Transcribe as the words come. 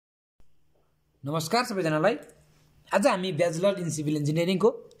नमस्कार सबैजनालाई। आज हामी bachelor in civil इन्जिनियरिङको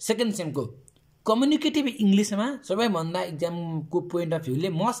second सेमको communicative इङ्ग्लिसमा सबैभन्दा एक्जामको point of भ्यूले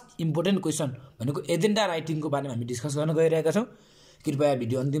most important question भनेको एजेन्डा राइटिङको बारेमा हामी डिस्कस गर्न गइरहेका छौँ। कृपया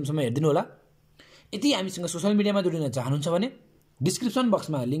भिडियो अन्तिमसम्म हेरिदिनु होला। यदि हामीसँग सोशल मिडियामा जोडिन चाहनुहुन्छ भने डिस्क्रिप्सन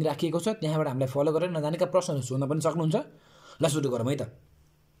बक्समा लिङ्क राखिएको छ, त्यहाँबाट हामीलाई फलो गरेर नजानेका प्रश्नहरू सोध्न पनि सक्नुहुन्छ। ल सुरु गरौँ है त।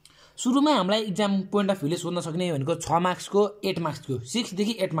 सुरुमा हामीलाई एक्जाम पोइन्ट अफ भ्यूले सोध्न सक्ने भनेको 6 मार्क्सको 8 मार्क्सको 6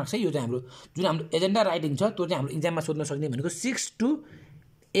 देखि 8 मार्क्स है। यो चाहिँ हाम्रो जुन हाम्रो एजेन्डा राइटिङ छ त्यो चाहिँ हाम्रो एक्जाममा सोध्न सक्ने भनेको 6 to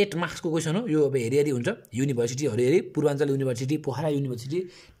 8 मार्क्सको क्वेसन हो। यो अब हेरी हुन्छ। युनिभर्सिटी हेरी Purvanchal university, Pokhara university,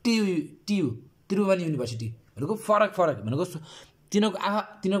 TU Tribhuvan university भनेको फरक भनेको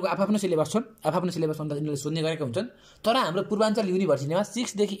तिनीहरूको आफ्नो सिलेबस छ। आफ्नो सिलेबस अनुसार तिनीहरूले सोध्ने गरेका हुन्छन्। तर हाम्रो पूर्वाञ्चल युनिभर्सिटीमा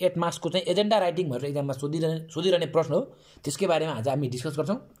 6 देखि 8 मार्क्सको चाहिँ एजेन्डा राइटिङ भनेर एक्जाममा सोधिरहने प्रश्न हो। त्यसकै बारेमा आज हामी डिस्कस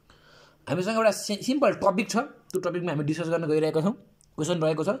गर्छौँ। हामीसँग एउटा सिम्पल टपिक छ, त्यो टपिकमा हामी डिस्कस गर्न गइरहेका छौँ। क्वेसन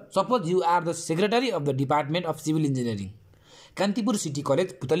रहेको छ, suppose you are the secretary of the department of civil engineering, Kantipur city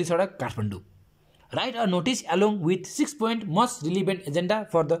college, पुतली सडक, Kathmandu. Right a notice along with 6 point most relevant agenda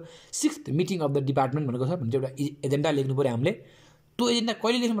for the 6th meeting of the department भनेको छ। भने चाहिँ एउटा एजेन्डा लेख्नु पऱ्यो हामीले। त्यो एजेन्डा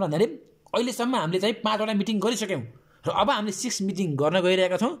कहिले लेख्नु भन्दाखेरि अहिलेसम्म हामीले चाहिँ 5वटा मिटिङ गरिसक्यौँ र अब हामीले 6 मिटिङ गर्न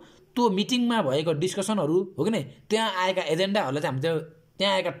गइरहेका छौँ। त्यो मिटिङमा भएको डिस्कसनहरू हो कि नै, त्यहाँ आएका एजेन्डाहरूलाई चाहिँ हामीले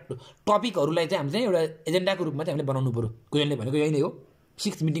त्यहाँ आएका टपिकहरूलाई चाहिँ हामी चाहिँ एउटा एजेन्डाको रूपमा चाहिँ हामीले बनाउनु पऱ्यो। क्वेसनले भनेको यही नै हो।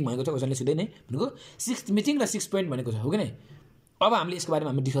 6th मिटिङ भनेको छ, क्वेसनले सिधै नै भनेको 6th मिटिङ र 6 पोइन्ट भनेको छ, हो कि नै। अब हामीले यसको बारेमा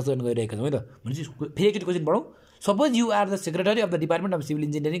हामी डिस्कस गर्न गइरहेका छौँ है त। भनेपछि फेरि एकचोटि क्वेसन पढौँ। Suppose you are the secretary of the department of civil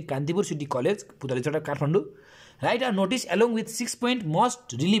engineering, Kantipur city college, पुतली सडक, Kathmandu. Right a notice along with 6 point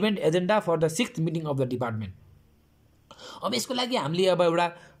most relevant agenda for the 6th meeting of the department. अब यसको लागि हामीले अब एउटा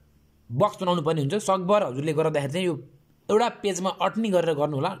बक्स बनाउनु पर्ने हुन्छ। सकभर हजुरले गर्दाखेरि चाहिँ यो एउटा पेजमा अट्नी गरेर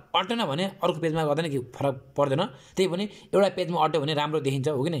गर्नु होला। अटेन भने अर्को पेजमा गर्दैन, के फरक पर्दैन। त्यही पनि एउटा पेजमा अट्यो भने राम्रो देखिन्छ,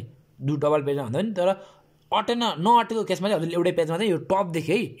 हो कि नै। डबल पेजमा भन्दा पनि। तर अटेन नअटेको केसमा चाहिँ हजुरले एउटै पेजमा चाहिँ यो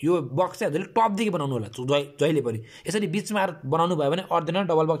टपदेखि है, यो बक्स चाहिँ हजुरले टपदेखि बनाउनु होला जहिले पनि। यसरी बिचमा बनाउनु भयो भने अट्दैन,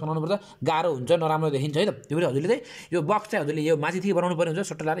 डबल बक्स बनाउनु पर्छ, गाह्रो हुन्छ, नराम्रो देखिन्छ है त। त्यो पनि हजुरले चाहिँ यो बक्स चाहिँ हजुरले यो माथिदेखि बनाउनु पर्ने हुन्छ।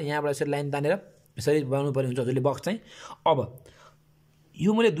 सट्टा लाएर यहाँबाट यसरी लाइन तानेर यसरी बनाउनु पर्ने हुन्छ हजुरले बक्स चाहिँ। अब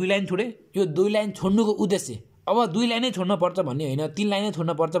यो मैले 2 लाइन छोडेँ। यो 2 लाइन छोड्नुको उद्देश्य, अब 2 लाइनै छोड्न पर्छ भन्ने होइन, 3 लाइनै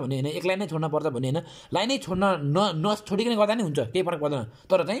छोड्न पर्छ भन्ने होइन, 1 लाइनै छोड्न पर्छ भन्ने होइन। लाइनै छोड्न नछोडिकन गर्दा नै हुन्छ, केही फरक पर्दैन।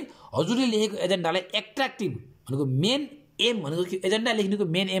 तर चाहिँ हजुरले लेखेको एजेन्डालाई एट्र्याक्टिभ भनेको मेन एम भनेको कि एजेन्डा लेख्नुको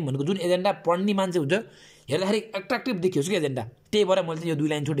मेन एम भनेको जुन एजेन्डा पढ्ने मान्छे हुन्छ हेर्दाखेरि एट्र्याक्टिभ देखियोस् कि एजेन्डा। त्यही भएर मैले चाहिँ यो 2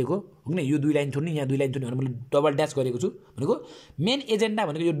 लाइन छोडेको, हो कि यो 2 लाइन छोड्ने, यहाँ 2 लाइन छोड्ने भनेर मैले डबल ड्यास गरेको छु। भनेको मेन एजेन्डा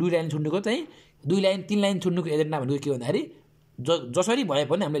भनेको यो 2 लाइन छोड्नुको चाहिँ 2 लाइन 3 लाइन छोड्नुको एजेन्डा भनेको के भन्दाखेरि जसरी भए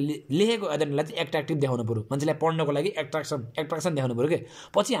पनि हामीले लेखेको एजेन्डालाई चाहिँ एट्र्याक्टिभ देखाउनु पऱ्यो। मान्छेलाई पढ्नको लागि एट्र्याक्सन देखाउनु पऱ्यो। के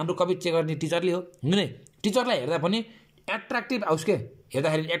पछि हाम्रो कपी चेक गर्ने टिचरले हो नि, टिचरलाई हेर्दा पनि एट्र्याक्टिभ आओस् के,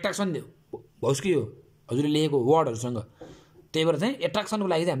 हेर्दाखेरि एट्र्याक्सन होस् कि यो हजुरले लेखेको वर्डहरूसँग। त्यही भएर चाहिँ एट्र्याक्सनको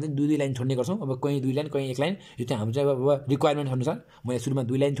लागि चाहिँ हामीले 2 लाइन छोड्ने गर्छौँ। अब कहीँ 2 लाइन, कहीँ 1 लाइन। यो चाहिँ हाम्रो चाहिँ अब रिक्वायरमेन्ट अनुसार मैले सुरुमा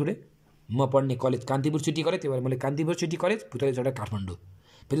 2 लाइन छोडेँ। म पढ्ने कलेज कान्तिपुर सिटी कलेज, त्यही भएर मैले कान्तिपुर सिटी कलेज, पुतली सडक, काठमाडौँ।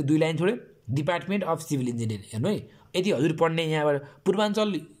 फेरि 2 लाइन छोडेँ, डिपार्टमेन्ट अफ सिभिल इन्जिनियरिङ। हेर्नु है, यदि हजुर पढ्ने यहाँबाट पूर्वाञ्चल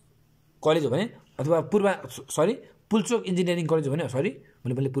कलेज हो भने अथवा पुल्चोक इन्जिनियरिङ कलेज हो भने,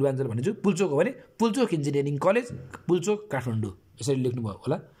 मैले पूर्वाञ्चल भनेछु, पुल्चोक हो भने पुल्चोक इन्जिनियरिङ कलेज, पुल्चोक, काठमाडौँ। यसरी लेख्नुभयो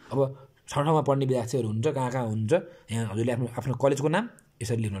होला। अब ठाउँमा पढ्ने विद्यार्थीहरू हुन्छ, कहाँ हुन्छ, यहाँ हजुरले आफ्नो कलेजको नाम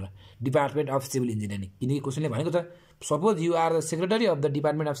यसरी लेख्नु होला, डिपार्टमेन्ट अफ सिभिल इन्जिनियरिङ। किनकि क्वेसनले भनेको छ suppose you are the secretary of the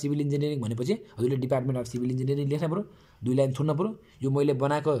department of civil engineering भनेपछि हजुरले डिपार्टमेन्ट अफ सिभिल इन्जिनियरिङ लेख्नु पऱ्यो, 2 लाइन छोड्नु पऱ्यो। यो मैले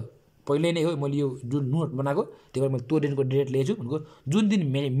बनाएको पहिले नै हो, मैले यो जुन नोट बनाएको, त्यही भएर मैले त्यो दिनको डेट लेखेछु। भनेको जुन दिन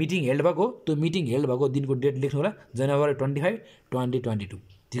मिटिङ हेल्ड भएको त्यो मिटिङ हेल्ड भएको दिनको डेट लेख्नु होला, जनवरी 25, 2022।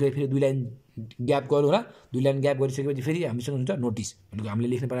 ठिकै। फेरि 2 लाइन ग्याप गर्नु होला। 2 लाइन ग्याप गरिसकेपछि फेरि हामीसँग हुन्छ नोटिस भनेको हामीले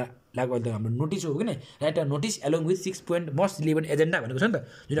लेख्नु लाग्यो। अहिले त हाम्रो नोटिस हो कि नै। Right a notice along with 6 point most relevant agenda भनेको छ नि त,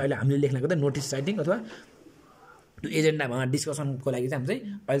 जुन अहिले हामीले लेख्नको त नोटिस राइटिङ अथवा त्यो एजेन्डामा डिस्कसनको लागि चाहिँ हामी चाहिँ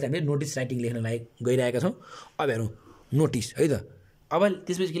अहिले त हामीले नोटिस राइटिङ लेख्न लागि गइरहेका छौँ। अब हेरौँ नोटिस है त। अब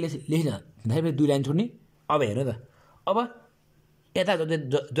त्यसपछि के लेख्न भन्दाखेरि 2 लाइन छोड्ने। अब हेर्नु त, अब यता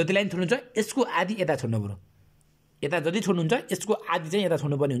जति लाइन छोड्नुहुन्छ यसको आधी यता छोड्नु पऱ्यो। यता जति छोड्नुहुन्छ यसको आधी चाहिँ यता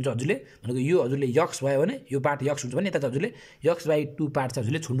छोड्नुपर्ने हुन्छ हजुरले। भनेको यो हजुरले यक्स भयो भने यो पार्ट यक्स हुन्छ भने यता चाहिँ हजुरले यक्स/2 पार्ट चाहिँ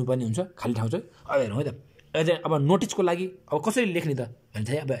हजुरले छोड्नुपर्ने हुन्छ, खाली ठाउँ चाहिँ। अब हेरौँ है त। अब नोटिसको लागि अब कसरी लेख्ने त भने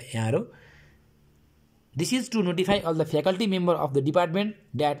चाहिँ अब यहाँ हेरौँ, this is to notify all the faculty member of the department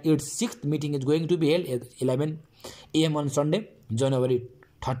that it's 6th meeting is going to be held at 11 AM on Sunday, जनवरी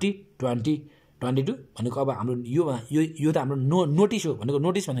 30, 2022। भनेको अब हाम्रो यो त हाम्रो नोटिस हो। भनेको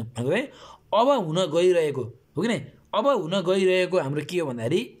नोटिस भनेको चाहिँ अब हुन गइरहेको, हो कि नै। अब हुन गइरहेको हाम्रो के हो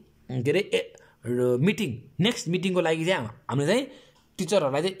भन्दाखेरि के अरे मिटिङ, नेक्स्ट मिटिङको लागि चाहिँ हामीले चाहिँ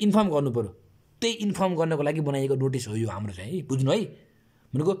टिचरहरूलाई चाहिँ इन्फर्म गर्नु पऱ्यो। त्यही इन्फर्म गर्नको लागि बनाइएको नोटिस हो यो हाम्रो चाहिँ है, बुझ्नु है।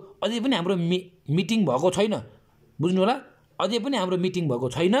 भनेको अझै पनि हाम्रो मिटिङ भएको छैन, बुझ्नु होला, अझै पनि हाम्रो मिटिङ भएको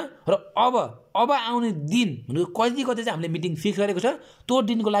छैन र अब आउने दिन भनेको कति चाहिँ हामीले मिटिङ फिक्स गरेको छ, त्यो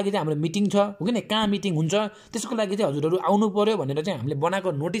दिनको लागि चाहिँ हाम्रो मिटिङ छ हो कि कहाँ मिटिङ हुन्छ त्यसको लागि चाहिँ हजुरहरू आउनु पर्यो भनेर चाहिँ हामीले बनाएको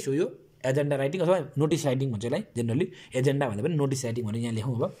नोटिस हो यो एजेन्डा राइटिङ अथवा नोटिस राइटिङ भन्छ यसलाई जेनरली। एजेन्डा भन्दा पनि नोटिस राइटिङ भनेर यहाँ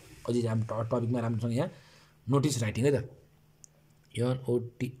लेखौँ। अब अझै हाम्रो टपिकमा राम्रोसँग यहाँ नोटिस राइटिङ है त,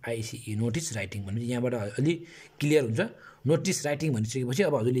 NOTICE नोटिस राइटिङ भनेपछि यहाँबाट अलि क्लियर हुन्छ। नोटिस राइटिङ भनिसकेपछि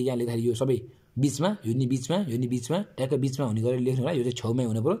अब हजुरले यहाँ लेख्दाखेरि यो सबै बिचमा यो नि बिचमा ट्याक्क बिचमा हुने गरेर लेख्नु होला। यो चाहिँ छेउमै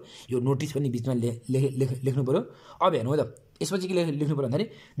हुनु पऱ्यो, यो नोटिस पनि बिचमा लेख्नु पऱ्यो। अब हेर्नु है त, यसपछि के लेख्नु पऱ्यो भन्दाखेरि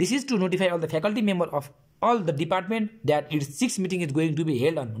this is to notify all the faculty member of all the department that it's 6 meeting is going to be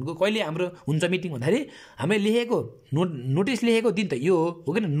held on. भनेको कहिले हाम्रो हुन्छ मिटिङ भन्दाखेरि हामीले लेखेको नोटिस लेखेको दिन त यो हो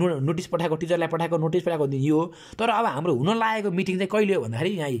कि नोटिस पठाएको टिचरलाई पठाएको नोटिस पठाएको दिन यो हो, तर अब हाम्रो हुन लागेको मिटिङ चाहिँ कहिले हो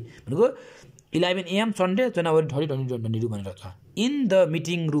भन्दाखेरि यहाँ भनेको 11 AM सन्डे जनवरी 30, 2022 भनेर छ। इन द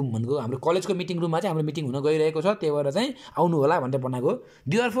मिटिङ रुम भनेको हाम्रो कलेजको मिटिङ रुममा चाहिँ हाम्रो मिटिङ हुन गइरहेको छ, त्यही भएर चाहिँ आउनु होला भनेर बनाएको।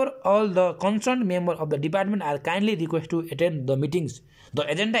 Therefore all the concern member of the department are kindly request to attend the meetings, the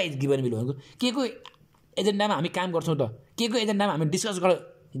agenda is given below. भनेको के को एजेन्डामा हामी काम गर्छौँ त, के को एजेन्डामा हामी डिस्कस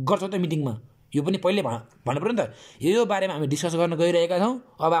गर्छौँ त मिटिङमा, यो पनि पहिले भन्नु पऱ्यो नि त। यो बारेमा हामी डिस्कस गर्न गइरहेका छौँ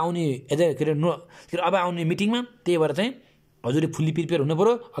अब आउने अब आउने मिटिङमा, त्यही भएर चाहिँ हजुरले फुल्ली प्रिपेयर हुनु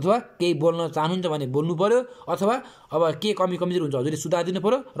पऱ्यो, अथवा केही बोल्न चाहनुहुन्छ भने बोल्नु पऱ्यो, अथवा अब के कमजोर हुन्छ हजुरले सुधारिदिनु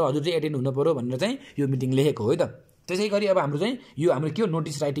पऱ्यो र हजुर चाहिँ एटेन्ड हुनु पऱ्यो भनेर चाहिँ यो मिटिङ लेखेको हो है त। त्यसै गरी अब हाम्रो चाहिँ यो हाम्रो के हो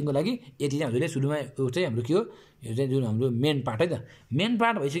नोटिस राइटिङको लागि यति चाहिँ हजुरले सुरुमा यो चाहिँ हाम्रो के हो, यो चाहिँ जुन हाम्रो मेन पार्ट है त। मेन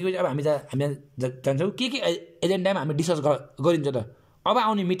पार्ट भइसकेपछि अब हामी जान्छौँ के एजेन्डामा हामी डिस्कस गरिन्छ त। अब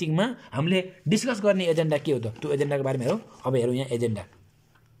आउने मिटिङमा हामीले डिस्कस गर्ने एजेन्डा के हो त, त्यो एजेन्डाको बारेमा हेरौँ। अब हेरौँ यहाँ एजेन्डा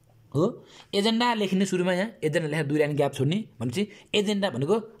हो, एजेन्डा लेख्ने सुरुमा यहाँ एजेन्डा लेखेर 2 लाइन ग्याप छोड्ने भनेपछि एजेन्डा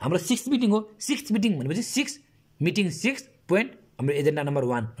भनेको हाम्रो 6 मिटिङ हो। 6 मिटिङ भनेपछि 6 पोइन्ट हाम्रो एजेन्डा नम्बर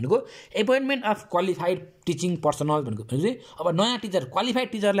 1 भनेको appointment of qualified teaching personal भनेको भनेपछि अब नयाँ टिचर क्वालिफाइड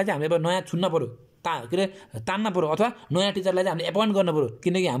टिचरलाई चाहिँ हामीले अब नयाँ छुन्न पऱ्यो, के अरे तान्न पऱ्यो, अथवा नयाँ टिचरलाई चाहिँ हामीले एपोइन्ट गर्नु पऱ्यो,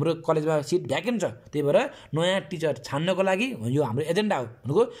 किनकि हाम्रो कलेजमा सिट भ्याकेन्ट छ, त्यही भएर नयाँ टिचर छान्नको लागि यो हाम्रो एजेन्डा हो।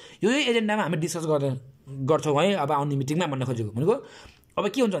 भनेको यो एजेन्डामा हामी डिस्कस गर्छौँ है अब आउने मिटिङमा भन्न खोजेको। भनेको अब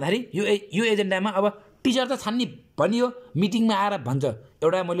के हुन्छ भन्दाखेरि यो एजेन्डामा अब टिचर त छान्ने भनियो, मिटिङमा आएर भन्छ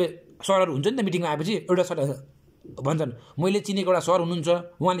एउटा, मैले सरहरू हुन्छ नि त मिटिङमा आएपछि एउटा सर भन्छन् मैले चिनेको एउटा सर हुनुहुन्छ,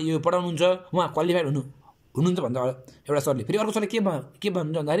 उहाँले यो पढाउनुहुन्छ, उहाँ क्वालिफाइड हुनुहुन्छ भन्छ एउटा सरले। फेरि अर्को सरले के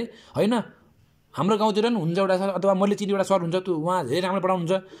भन्छ भन्दाखेरि होइन हाम्रो गाउँतिर पनि हुन्छ एउटा सर, अथवा मैले चिनेको एउटा सर हुन्छ, त्यो उहाँ धेरै राम्रो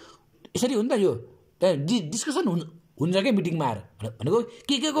पढाउनुहुन्छ, यसरी हो नि त। यो डिस्कसन हुन्छ क्या मिटिङमा आएर। भनेको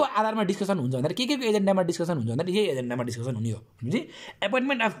के को आधारमा डिस्कसन हुन्छ भन्दाखेरि के को एजेन्डामा डिस्कसन हुन्छ भन्दाखेरि यही एजेन्डामा डिस्कसन हुने हो भनेपछि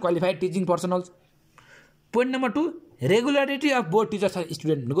appointment of qualified teaching personnels. Point number 2 regularity of both teachers and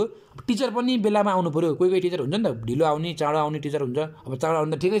student. भनेको टिचर पनि बेलामा आउनु पऱ्यो, कोही टिचर हुन्छ नि त ढिलो आउने चाँडो आउने टिचर हुन्छ। अब चाँडो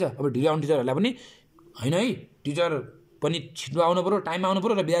आउनु त ठिकै छ, अब ढिलो आउने टिचरहरूलाई पनि होइन है, टिचर पनि छिटो आउनु पऱ्यो, टाइममा आउनु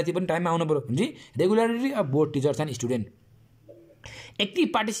पऱ्यो, र विद्यार्थी पनि टाइममा आउनु पऱ्यो भनेपछि regularity of both teachers and student. Active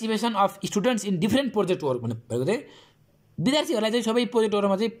participation of students in different project work भनेको चाहिँ विद्यार्थीहरूलाई चाहिँ सबै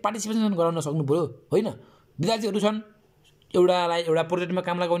प्रोजेक्टहरूमा चाहिँ पार्टिसिपेसन गराउन सक्नु पऱ्यो होइन। विद्यार्थीहरू छन्, एउटा प्रोजेक्टमा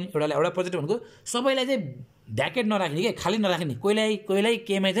काम लगाउने, एउटालाई एउटा प्रोजेक्ट भनेको सबैलाई चाहिँ भ्याकेट नराख्ने के खाली नराख्ने, कोहीलाई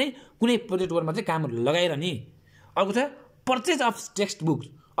केमा चाहिँ कुनै प्रोजेक्टहरूमा चाहिँ काम लगाइरहने। अर्को छ पर्चेज अफ टेक्स्ट बुक्स।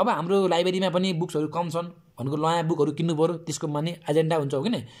 अब हाम्रो लाइब्रेरीमा पनि बुक्सहरू कम छन् भनेको नयाँ बुकहरू किन्नु पऱ्यो, त्यसको माने एजेन्डा हुन्छ हो कि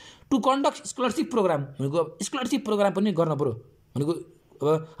नै। टु कन्डक्ट स्कलरसिप प्रोग्राम भनेको स्कलरसिप प्रोग्राम पनि गर्न पऱ्यो। भनेको अब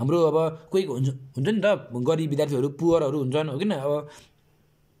हाम्रो अब कोही हुन्छ नि त गरिब विद्यार्थीहरू पुवरहरू हुन्छन् हो किन, अब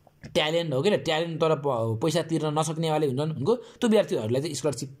ट्यालेन्ट हो किन, ट्यालेन्ट तर पैसा तिर्न नसक्नेवाले हुन्छन्, भनेको त्यो विद्यार्थीहरूलाई चाहिँ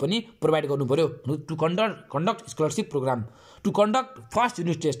स्कलरसिप पनि प्रोभाइड गर्नु पऱ्यो। To conduct scholarship programme. To conduct first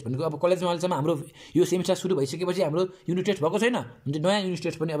unit test भनेको अब कलेजमा अहिलेसम्म हाम्रो यो सेमिस्टर सुरु भइसकेपछि हाम्रो युनिट टेस्ट भएको छैन भने नयाँ युनिट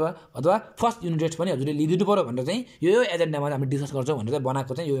टेस्ट पनि अब अथवा फर्स्ट युनिट टेस्ट पनि हजुरले लिदिनु पऱ्यो भनेर चाहिँ यो एजेन्डामा हामी डिस्कस गर्छौँ भनेर चाहिँ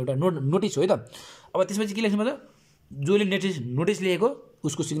बनाएको चाहिँ यो एउटा नोटिस हो है त। अब त्यसपछि के लेख्नु पर्छ, जसले नोटिस लेखेको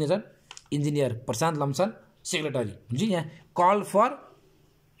उसको सिग्नेचर इन्जिनियर प्रशान्त लम्साल सेक्रेटरी हुन्छ। यहाँ कल फर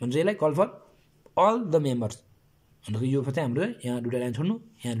हुन्छ, यसलाई call for all the members भनेको यो चाहिँ हाम्रो यहाँ 2 लाइन छोड्नु,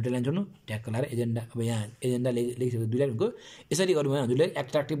 यहाँ 2 लाइन छोड्नु, ट्याक्क लगाएर एजेन्डा। अब यहाँ एजेन्डा लेखिसकेको 2 लाइनको यसरी गर्नु भयो हजुरले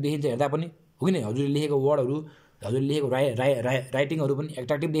एट्र्याक्टिभ देखिन्छ हेर्दा पनि हो कि नै। हजुरले लेखेको वर्डहरू, हजुरले लेखेको राइटिङहरू पनि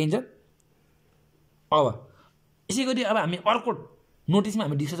एट्र्याक्टिभ देखिन्छ। अब यसै गरी अब हामी अर्को नोटिसमा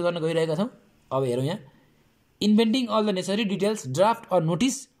हामी डिस्कस गर्न गइरहेका छौँ। अब हेरौँ यहाँ inventing all the necessary details draft or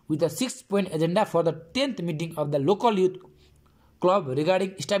notice with a 6 point agenda for the 10th meeting of the local youth club regarding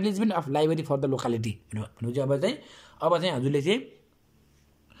establishment of library for the locality. भनेपछि अब चाहिँ हजुरले चाहिँ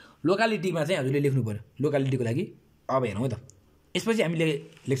लोकालिटीमा चाहिँ हजुरले लेख्नु पऱ्यो लोकालिटीको लागि। अब हेरौँ है त, यसपछि हामीले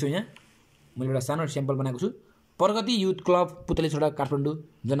लेख्छौँ यहाँ मैले एउटा सानो स्याम्पल बनाएको छु प्रगति युथ क्लब पुतली छोडा काठमाडौँ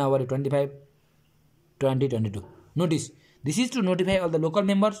जनवरी 25 2022 notice this is to notify all the local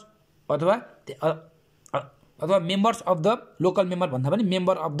members अथवा members of the local member भन्दा पनि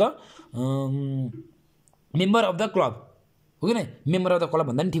मेम्बर अफ द क्लब हो कि नै मेम्बर अफ द क्लब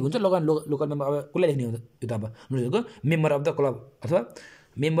भन्दा पनि ठिक हुन्छ लोकल मेम्बर अब कसलाई लेख्ने हो यो त अब नोटिसको मेम्बर अफ द क्लब अथवा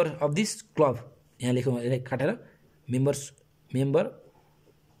मेम्बर अफ दिस क्लब यहाँ लेखौँ यसलाई काटेर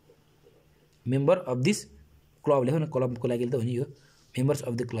मेम्बर अफ दिस क्लब लेखौँ न क्लबको लागि त हो नि यो मेम्बर्स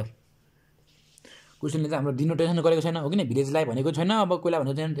अफ द क्लब क्वेसनले चाहिँ हाम्रो डिनोटेसन गरेको छैन हो कि भिलेजलाई भनेको छैन अब कोहीलाई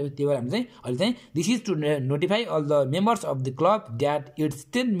भनेको छैन त्यही भएर हामी चाहिँ अहिले चाहिँ this is to notify all the members of the club that it's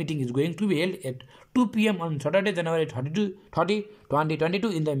 10th meeting is going to be held at 2 PM on Saturday January 30, 2022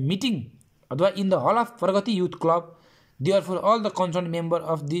 in the meeting अथवा in the hall of प्रगति youth club. Therefore all the concerned member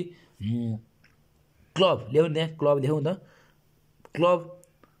of the club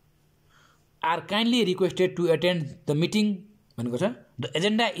are kindly requested to attend the meeting भनेको छ the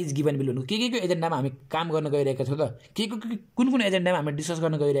agenda is given below के एजेन्डामा हामी काम गर्न गइरहेका छौँ त कुन एजेन्डामा हामी डिस्कस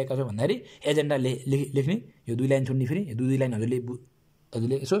गर्न गइरहेका छौँ भन्दाखेरि एजेन्डा लेख्ने यो 2 लाइन छोड्ने फेरि यो 2 लाइन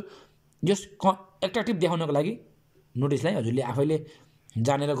हजुरले यसो जस्ट एट्र्याक्टिभ देखाउनको लागि नोटिसलाई हजुरले आफैले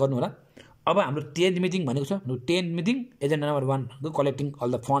जानेर गर्नु होला अब हाम्रो 10th मिटिङ भनेको छ 10th मिटिङ एजेन्डा नम्बर 1 को कलेक्टिङ अल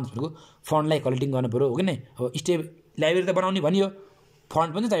द फन्ड्स भनेको फन्डलाई कलेक्टिङ गर्नु पर्यो हो कि नै अब स्टे लाइब्रेरी त बनाउने भनियो फन्ड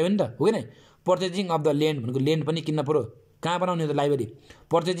पनि चाहियो नि त हो कि नै पर्चेजिङ अफ द ल्यान्ड भनेको ल्यान्ड पनि किन्न पर्यो कहाँ बनाउने त library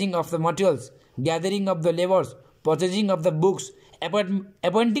purchasing of the materials gathering of the labours purchasing of the books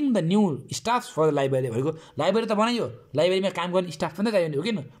एपोइन्टिङ the new staff for the library भनेको लाइब्रेरी त बनाइयो लाइब्रेरीमा काम गर्ने स्टाफ पनि चाहियो नि हो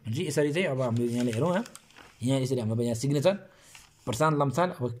किन भनेपछि यसरी चाहिँ अब हामीले यहाँले हेरौँ यहाँ यसरी हाम्रो यहाँ सिग्नेचर प्रशान्त लम्साल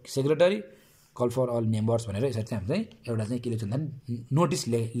अब secretary call for all members भनेर यसरी चाहिँ हामी चाहिँ एउटा चाहिँ के लेख्छौँ भने नोटिस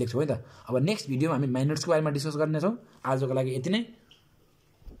लेख्छौँ है त अब नेक्स्ट भिडियोमा हामी माइनर्सको बारेमा डिस्कस गर्नेछौँ आजको लागि यति नै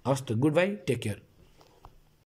हस् त गुड बाई टेक केयर